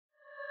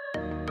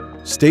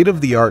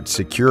State-of-the-art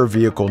secure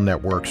vehicle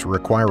networks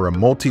require a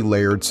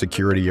multi-layered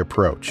security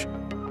approach.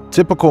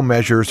 Typical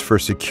measures for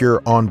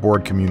secure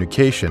onboard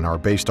communication are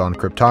based on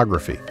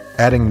cryptography,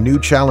 adding new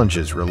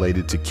challenges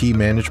related to key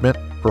management,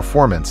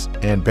 performance,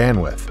 and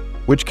bandwidth,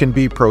 which can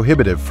be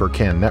prohibitive for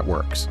CAN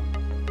networks.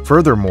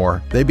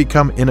 Furthermore, they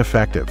become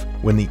ineffective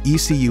when the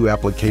ECU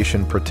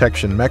application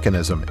protection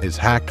mechanism is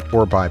hacked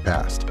or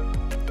bypassed.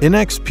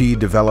 NXP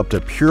developed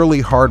a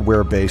purely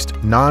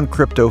hardware-based,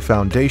 non-crypto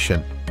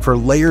foundation for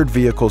layered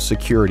vehicle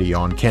security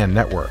on CAN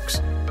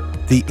networks.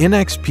 The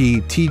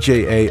NXP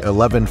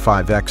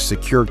TJA115X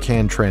Secure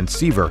CAN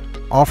Transceiver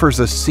offers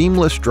a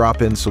seamless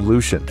drop-in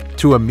solution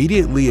to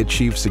immediately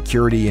achieve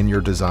security in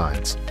your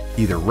designs,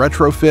 either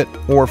retrofit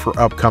or for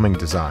upcoming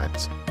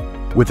designs.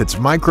 With its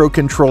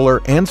microcontroller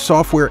and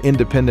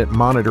software-independent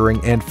monitoring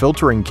and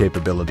filtering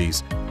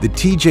capabilities, the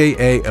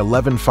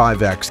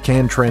TJA115X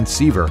CAN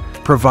Transceiver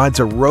provides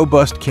a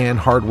robust CAN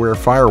hardware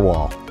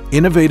firewall,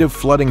 innovative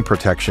flooding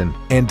protection,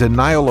 and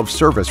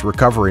denial-of-service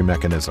recovery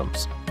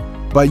mechanisms.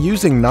 By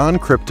using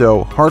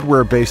non-crypto,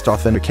 hardware-based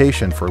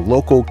authentication for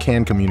local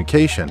CAN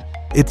communication,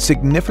 it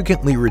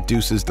significantly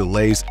reduces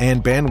delays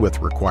and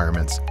bandwidth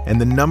requirements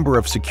and the number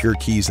of secure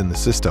keys in the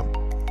system.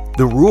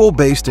 The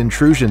rule-based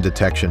intrusion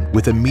detection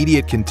with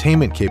immediate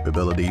containment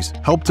capabilities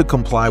help to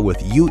comply with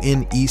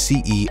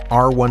UNECE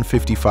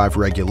R155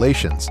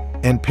 regulations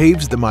and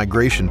paves the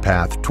migration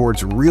path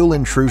towards real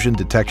intrusion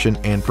detection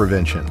and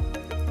prevention.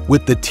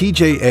 With the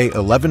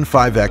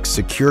TJA115X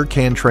Secure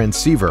CAN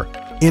Transceiver,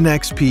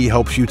 NXP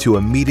helps you to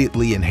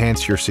immediately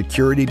enhance your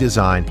security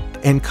design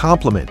and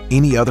complement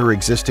any other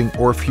existing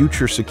or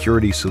future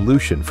security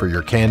solution for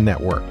your CAN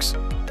networks.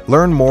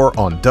 Learn more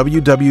on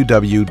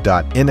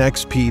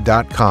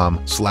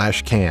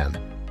www.nxp.com/CAN.